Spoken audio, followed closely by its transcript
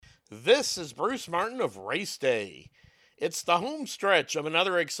This is Bruce Martin of Race Day. It's the home stretch of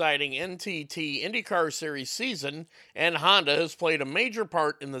another exciting NTT IndyCar Series season, and Honda has played a major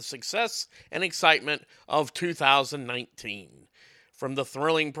part in the success and excitement of 2019. From the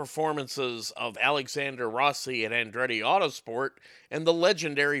thrilling performances of Alexander Rossi at Andretti Autosport and the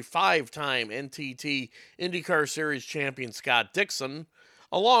legendary five-time NTT IndyCar Series champion Scott Dixon,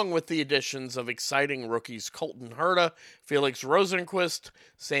 along with the additions of exciting rookies Colton Herta, Felix Rosenqvist,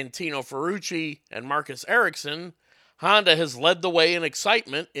 Santino Ferrucci, and Marcus Ericsson, Honda has led the way in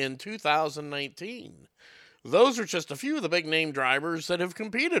excitement in 2019. Those are just a few of the big-name drivers that have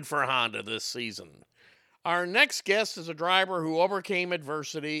competed for Honda this season. Our next guest is a driver who overcame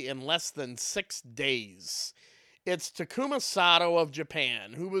adversity in less than 6 days. It's Takuma Sato of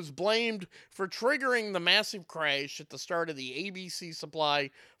Japan, who was blamed for triggering the massive crash at the start of the ABC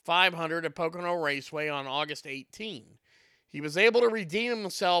Supply 500 at Pocono Raceway on August 18. He was able to redeem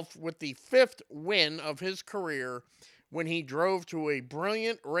himself with the 5th win of his career when he drove to a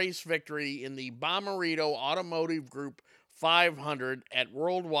brilliant race victory in the Bommarito Automotive Group 500 at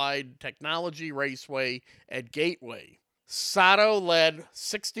World Wide Technology Raceway at Gateway. Sato led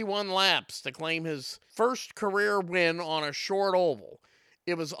 61 laps to claim his first career win on a short oval.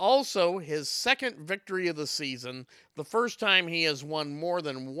 It was also his second victory of the season, the first time he has won more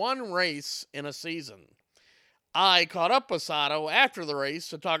than one race in a season. I caught up with Sato after the race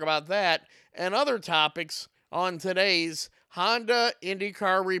to talk about that and other topics on today's Honda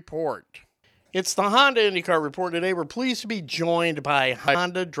IndyCar Report. It's the Honda IndyCar Report. Today we're pleased to be joined by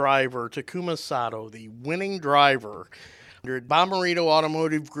Honda driver Takuma Sato, the winning driver at Bommarito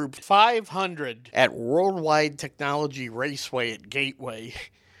Automotive Group 500 at World Wide Technology Raceway at Gateway.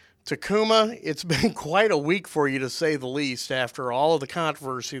 Takuma, it's been quite a week for you, to say the least, after all of the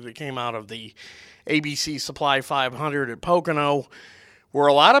controversy that came out of the ABC Supply 500 at Pocono, where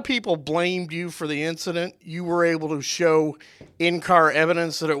a lot of people blamed you for the incident. You were able to show in-car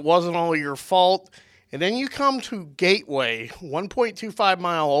evidence that it wasn't all your fault. And then you come to Gateway,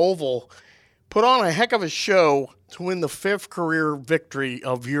 1.25-mile oval, put on a heck of a show to win the 5th career victory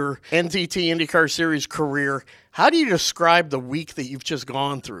of your NTT IndyCar Series career. How do you describe the week that you've just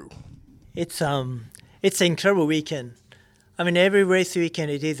gone through? It's an incredible weekend. I mean, every race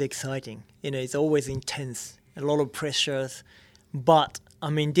weekend it is exciting. It's always intense, a lot of pressures. But I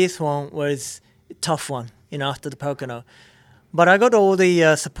mean, this one was a tough one, after the Pocono. But I got all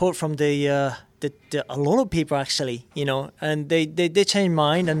the support from a lot of people actually, and they changed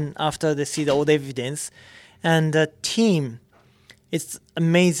mind, and after they see all the evidence, and the team, it's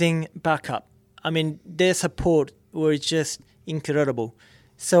amazing backup. I mean, their support was just incredible.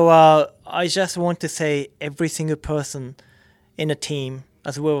 So I just want to say every single person in the team,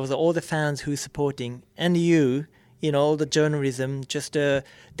 as well as all the fans who are supporting, and you, all the journalism, just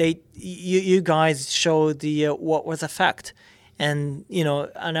you guys show the what was a fact, and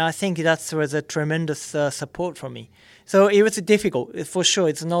and I think that was a tremendous support from me. So it was difficult for sure.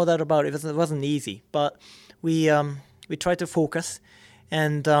 It's no doubt about it. It wasn't easy, but we tried to focus,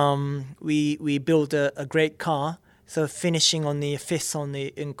 and we built a great car. So finishing on the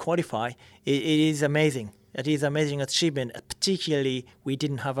 5th in qualify, it is amazing. It is an amazing achievement, particularly we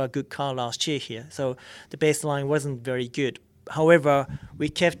didn't have a good car last year here, so the baseline wasn't very good. However, we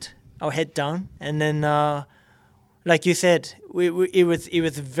kept our head down, and then, like you said, it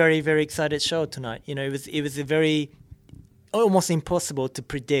was a very, very excited show tonight. It was a very almost impossible to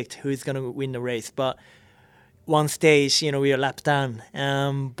predict who is going to win the race, but one stage, we were lapped down,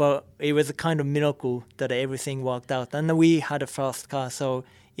 but it was a kind of miracle that everything worked out, and we had a fast car, so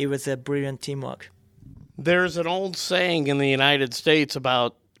it was a brilliant teamwork. There's an old saying in the United States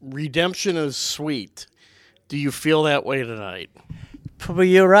about redemption is sweet. Do you feel that way tonight? Probably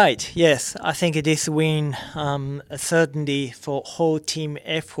you're right, yes. I think this win certainly for whole team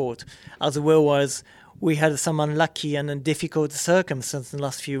effort, as well as we had some unlucky and difficult circumstances in the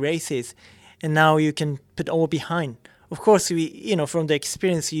last few races, and now you can put all behind. Of course, we, from the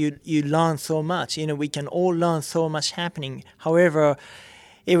experience, you learn so much. We can all learn so much happening. However,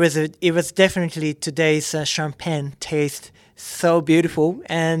 it was definitely today's champagne taste so beautiful,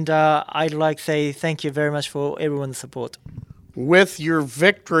 and I'd like to say thank you very much for everyone's support. With your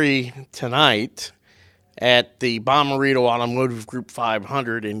victory tonight at the Bommarito Automotive Group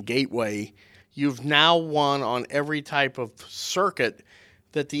 500 in Gateway, you've now won on every type of circuit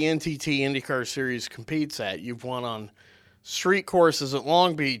that the NTT IndyCar Series competes at. You've won on street courses at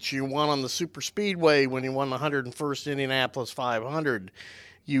Long Beach. You won on the Super Speedway when you won the 101st Indianapolis 500.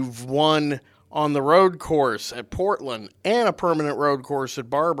 You've won on the road course at Portland and a permanent road course at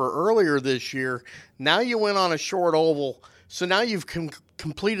Barber earlier this year. Now you went on a short oval So now you've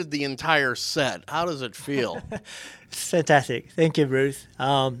completed the entire set. How does it feel? It's fantastic. Thank you, Bruce.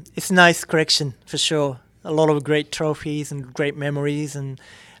 It's a nice correction for sure. A lot of great trophies and great memories, and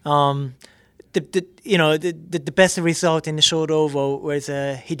the best result in the short oval was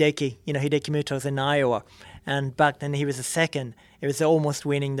Hideki Motors in Iowa, and back then he was a second. It was almost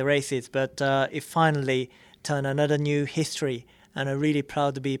winning the races, but it finally turned another new history, and I'm really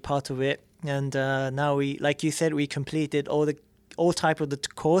proud to be part of it. And now we, like you said, we completed all type of the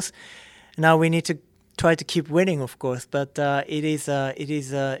course. Now we need to try to keep winning, of course, but it is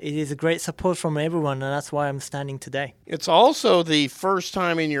a great support from everyone, and that's why I'm standing today. It's also the first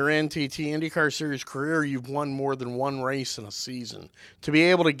time in your NTT IndyCar Series career you've won more than one race in a season. To be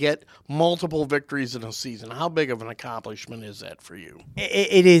able to get multiple victories in a season, how big of an accomplishment is that for you?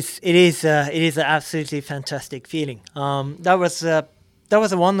 It is an absolutely fantastic feeling. That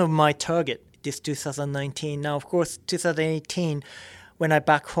was one of my target this 2019. Now, of course, 2018. When I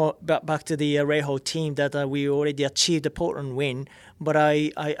back to the Reho team, that we already achieved the Portland win, but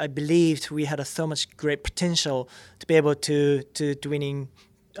I believed we had so much great potential to be able to winning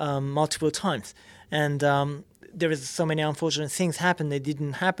multiple times, and there was so many unfortunate things happened. They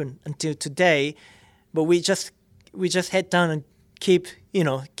didn't happen until today, but we just head down and keep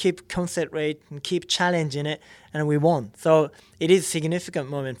concentrate and keep challenging it, and we won. So it is a significant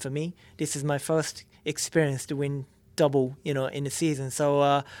moment for me. This is my first experience to win double, in the season. So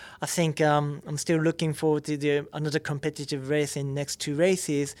I think I'm still looking forward to another competitive race in next two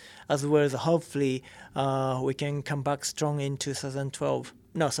races, as well as hopefully we can come back strong in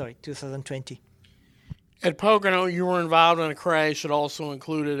 2020. At Pocono, you were involved in a crash that also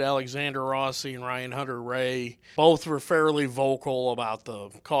included Alexander Rossi and Ryan Hunter-Reay. Both were fairly vocal about the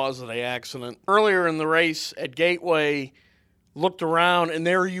cause of the accident. Earlier in the race at Gateway, looked around, and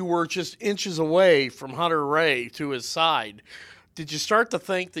there you were just inches away from Hunter-Reay to his side. Did you start to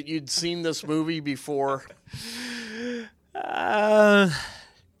think that you'd seen this movie before? Ryan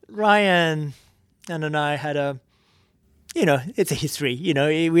and I had it's a history.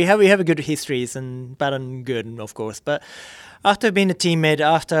 We have a good histories, and bad and good, of course. But after being a teammate,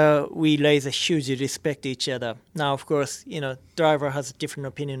 after we raise a huge respect to each other. Now, of course, driver has a different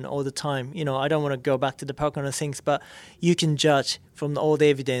opinion all the time. I don't want to go back to the Pocono things, but you can judge from all the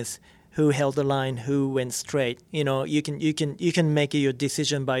evidence who held the line, who went straight. You can make your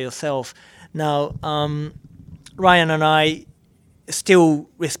decision by yourself. Now, Ryan and I still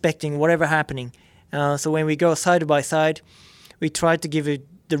respecting whatever happening. So when we go side by side, we try to give it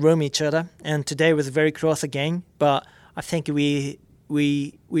the room each other. And today was very close again, but I think we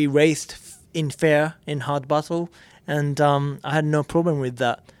raced in fair, in hard battle, and I had no problem with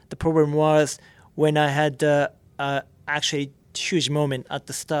that. The problem was when I had actually huge moment at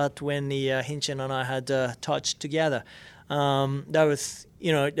the start when the Hinchin and I had touched together. That was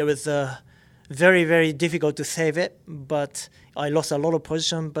very, very difficult to save it, but I lost a lot of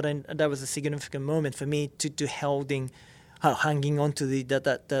position. But that was a significant moment for me to hanging on to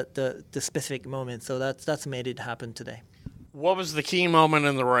the specific moment. So that's made it happen today. What was the key moment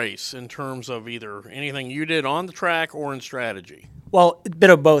in the race in terms of either anything you did on the track or in strategy? Well, a bit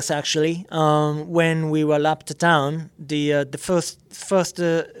of both, actually. When we were lapped down, the first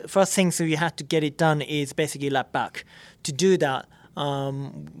things we had to get it done is basically lap back. To do that,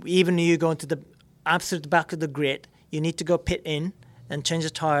 even if you go into the absolute back of the grid, you need to go pit in and change the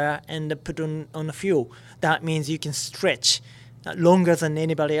tire and put on the fuel. That means you can stretch longer than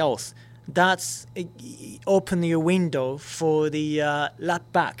anybody else. That's open your window for the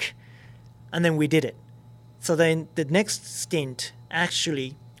lap back, and then we did it. So then the next stint,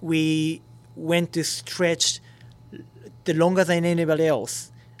 actually, we went to stretch the longer than anybody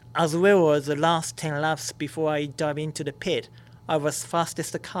else, as well as the last 10 laps before I dive into the pit. I was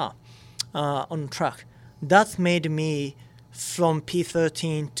fastest car on track. That's made me from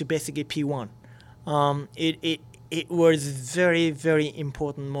P13 to basically P1. It was very, very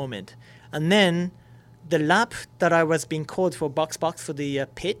important moment. And then the lap that I was being called for box for the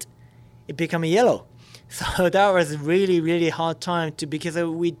pit, it became yellow. So that was really, really hard time because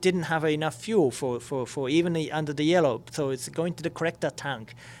we didn't have enough fuel for even under the yellow. So it's going to the corrector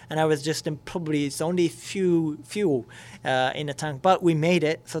tank. And I was just probably it's only few fuel in the tank. But we made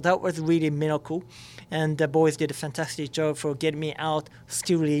it. So that was really a miracle. And the boys did a fantastic job for getting me out,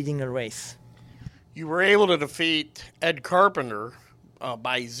 still leading a race. You were able to defeat Ed Carpenter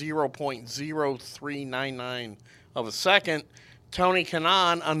by 0.0399 of a second. Tony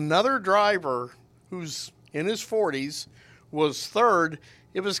Kanaan, another driver who's in his 40s, was third.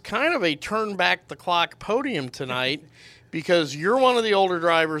 It was kind of a turn-back-the-clock podium tonight because you're one of the older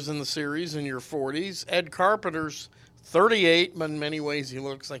drivers in the series in your 40s. Ed Carpenter's 38, but in many ways he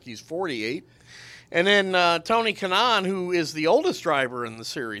looks like he's 48. And then Tony Kanaan, who is the oldest driver in the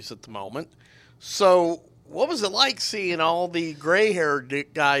series at the moment. So what was it like seeing all the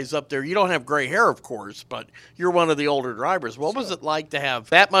gray-haired guys up there? You don't have gray hair, of course, but you're one of the older drivers. What was it like to have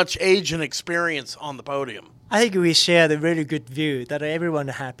that much age and experience on the podium? I think we share a really good view that everyone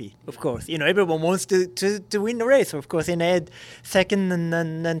is happy, of course. Everyone wants to win the race, of course. And Ed second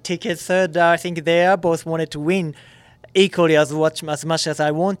and Ticket third, I think they both wanted to win equally as much as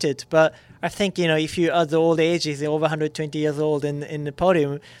I wanted. But I think, if you are the old ages, over 120 years old in the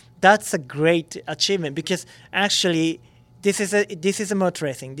podium, that's a great achievement because actually this is a motor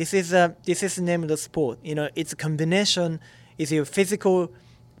racing. This is the name of the sport. It's a combination, is your physical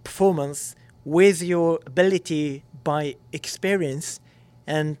performance with your ability by experience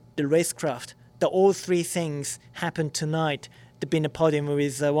and the racecraft. All three things happened tonight to be in the podium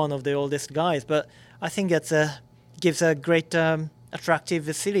with one of the oldest guys. But I think that's gives a great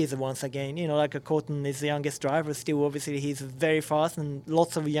attractive series once again. Like Colton is the youngest driver. Still, obviously, he's very fast, and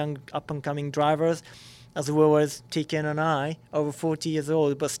lots of young up-and-coming drivers, as well as Tiken and I, over 40 years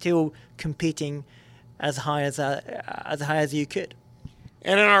old, but still competing as high as you could.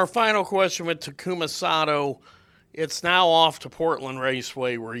 And in our final question with Takuma Sato, it's now off to Portland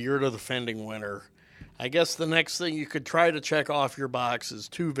Raceway, where you're the defending winner. I guess the next thing you could try to check off your box is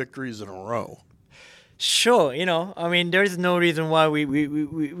 2 victories in a row. Sure, there is no reason why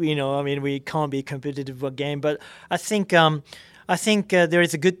we can't be competitive again. But I think there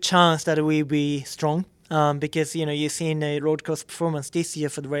is a good chance that we'll be strong. Because you've seen a road course performance this year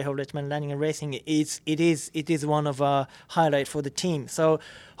for the Ray Hall Richmond Landing and Racing. It is one of our highlights for the team. So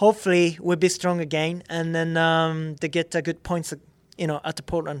hopefully we'll be strong again, and then they get good points, at the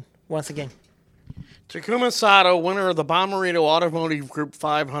Portland once again. Takuma Sato, winner of the Bommarito Automotive Group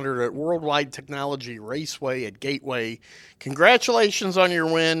 500 at World Wide Technology Raceway at Gateway. Congratulations on your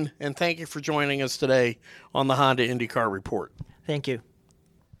win, and thank you for joining us today on the Honda IndyCar Report. Thank you.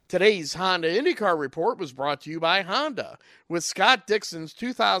 Today's Honda IndyCar Report was brought to you by Honda. With Scott Dixon's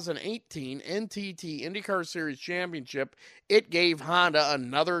 2018 NTT IndyCar Series Championship, it gave Honda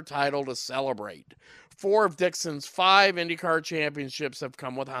another title to celebrate. 4 of Dixon's 5 IndyCar championships have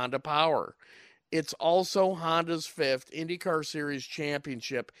come with Honda power. It's also Honda's 5th IndyCar Series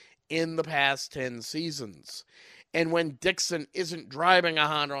championship in the past 10 seasons. And when Dixon isn't driving a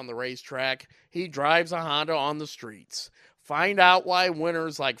Honda on the racetrack, he drives a Honda on the streets. Find out why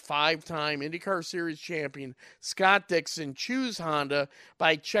winners like 5-time IndyCar Series champion Scott Dixon choose Honda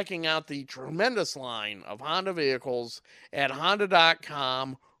by checking out the tremendous line of Honda vehicles at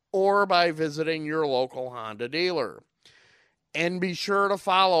honda.com or by visiting your local Honda dealer. And be sure to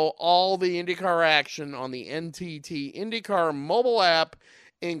follow all the IndyCar action on the NTT IndyCar mobile app,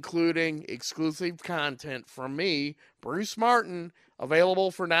 including exclusive content from me, Bruce Martin,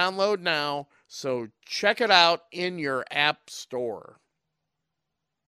 available for download now, so check it out in your app store.